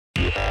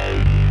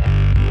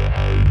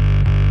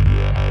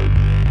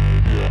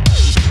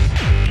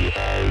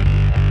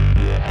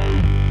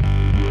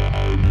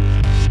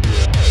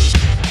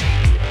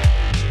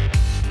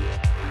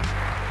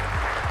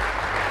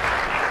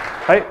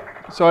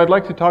So I'd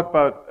like to talk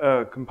about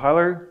a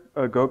compiler,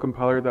 a Go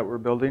compiler that we're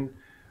building.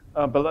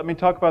 But let me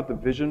talk about the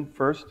vision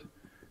first.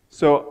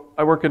 So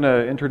I work in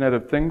an Internet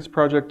of Things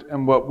project,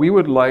 and what we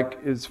would like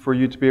is for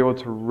you to be able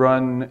to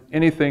run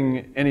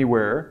anything,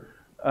 anywhere.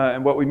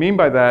 And what we mean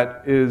by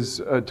that is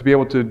to be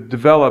able to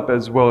develop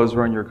as well as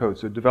run your code.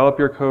 So develop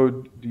your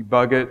code,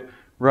 debug it,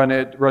 run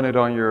it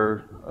on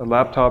your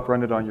laptop,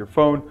 run it on your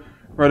phone,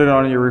 run it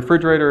on your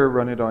refrigerator,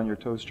 run it on your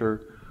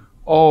toaster,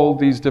 all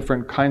these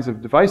different kinds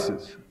of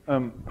devices.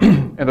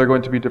 And they're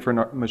going to be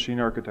different machine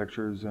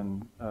architectures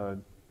and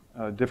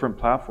different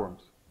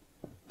platforms.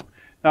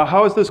 Now,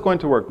 how is this going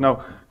to work?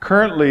 Now,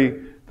 currently,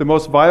 the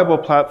most viable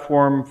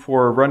platform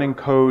for running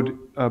code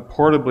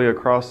portably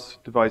across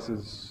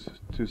devices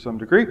to some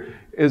degree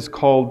is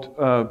called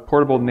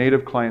Portable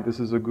Native Client. This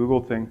is a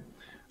Google thing.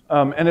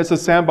 And it's a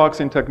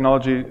sandboxing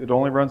technology. It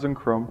only runs in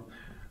Chrome.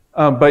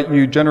 But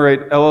you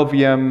generate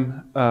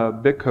LLVM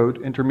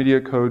bitcode,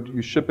 intermediate code.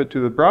 You ship it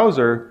to the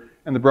browser,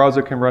 and the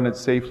browser can run it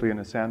safely in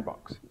a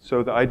sandbox.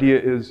 So the idea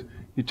is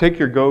you take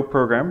your Go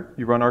program,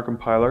 you run our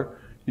compiler,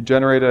 you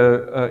generate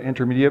an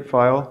intermediate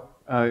file,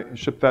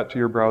 ship that to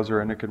your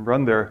browser, and it can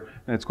run there,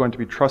 and it's going to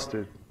be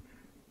trusted.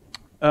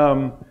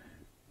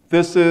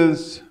 This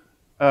is,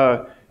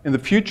 in the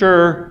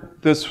future,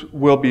 this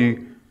will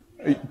be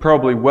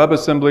probably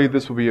WebAssembly.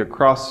 This will be a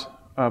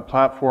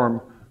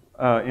cross-platform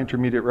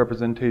intermediate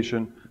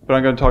representation, but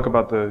I'm going to talk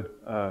about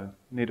the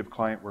native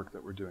client work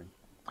that we're doing.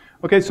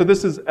 Okay, so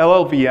this is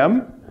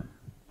LLVM.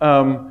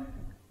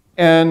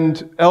 And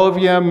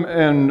LLVM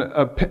and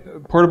a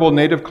portable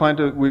native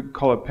client, we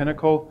call it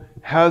PNaCl,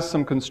 has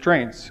some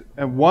constraints.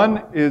 And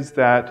one is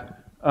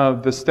that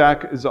the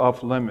stack is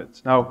off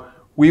limits. Now,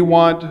 we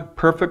want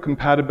perfect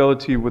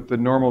compatibility with the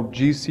normal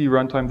GC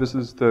runtime. This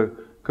is the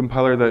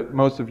compiler that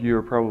most of you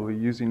are probably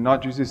using,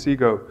 not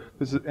GCC-Go,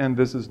 and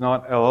this is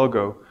not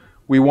LLGo.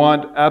 We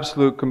want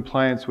absolute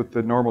compliance with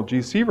the normal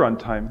GC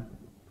runtime.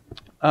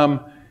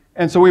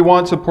 And so we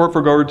want support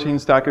for Go routine,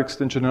 stack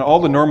extension, and all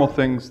the normal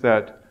things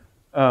that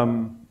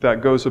that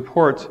Go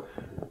supports,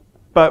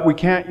 but we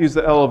can't use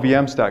the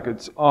LLVM stack.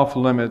 It's off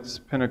limits.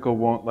 PNaCl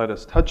won't let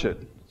us touch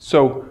it.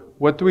 So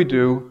what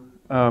do?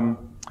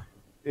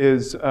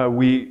 Is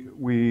we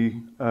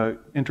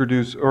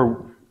introduce,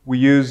 or we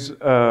use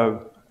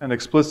an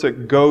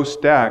explicit Go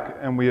stack,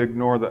 and we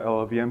ignore the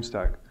LLVM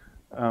stack.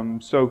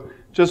 So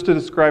just to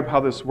describe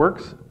how this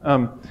works,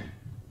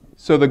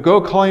 so the Go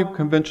calling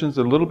convention is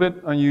a little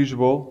bit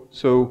unusual.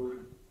 So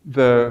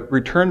the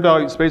return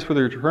value, space for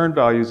the return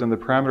values and the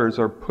parameters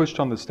are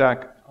pushed on the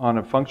stack on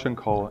a function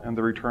call and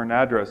the return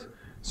address.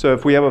 So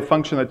if we have a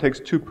function that takes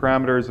two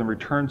parameters and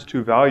returns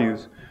two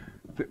values,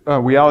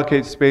 we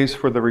allocate space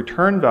for the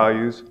return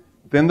values,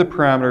 then the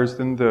parameters,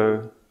 then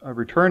the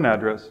return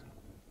address.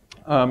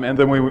 And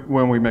then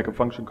when we make a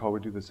function call, we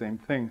do the same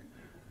thing.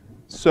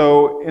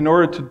 So in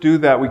order to do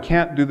that, we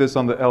can't do this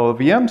on the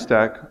LLVM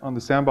stack, on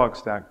the sandbox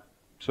stack.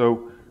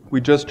 So we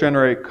just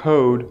generate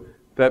code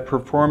that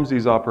performs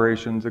these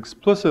operations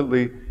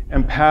explicitly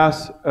and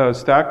pass a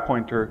stack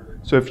pointer.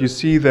 So if you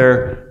see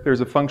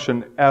there's a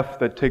function f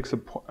that takes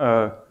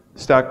a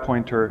stack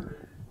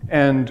pointer,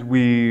 and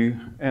we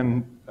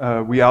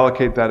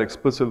allocate that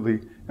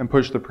explicitly and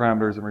push the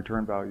parameters and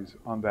return values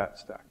on that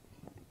stack.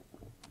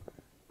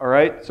 All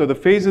right, so the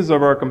phases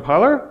of our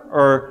compiler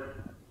are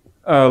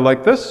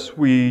like this.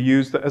 We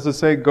use the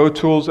SSA, Go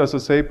Tools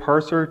SSA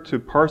parser to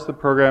parse the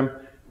program.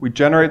 We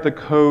generate the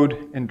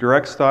code in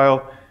direct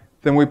style.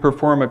 Then we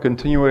perform a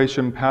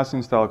continuation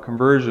passing style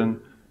conversion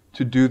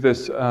to do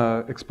this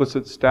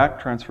explicit stack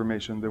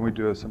transformation. Then we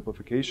do a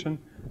simplification,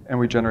 and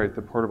we generate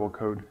the portable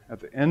code at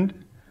the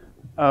end.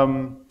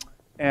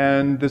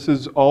 And this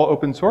is all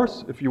open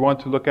source. If you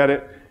want to look at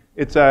it,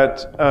 it's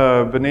at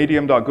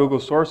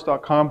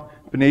vanadium.googlesource.com.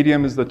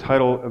 Vanadium is the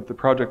title of the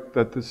project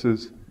that this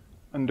is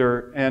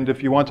under. And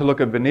if you want to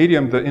look at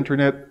Vanadium, the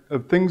Internet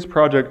of Things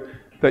project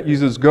that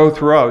uses Go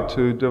throughout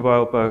to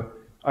develop a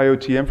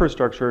IoT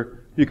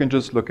infrastructure, you can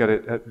just look at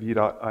it at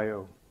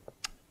v.io.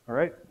 All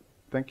right,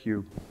 thank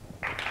you.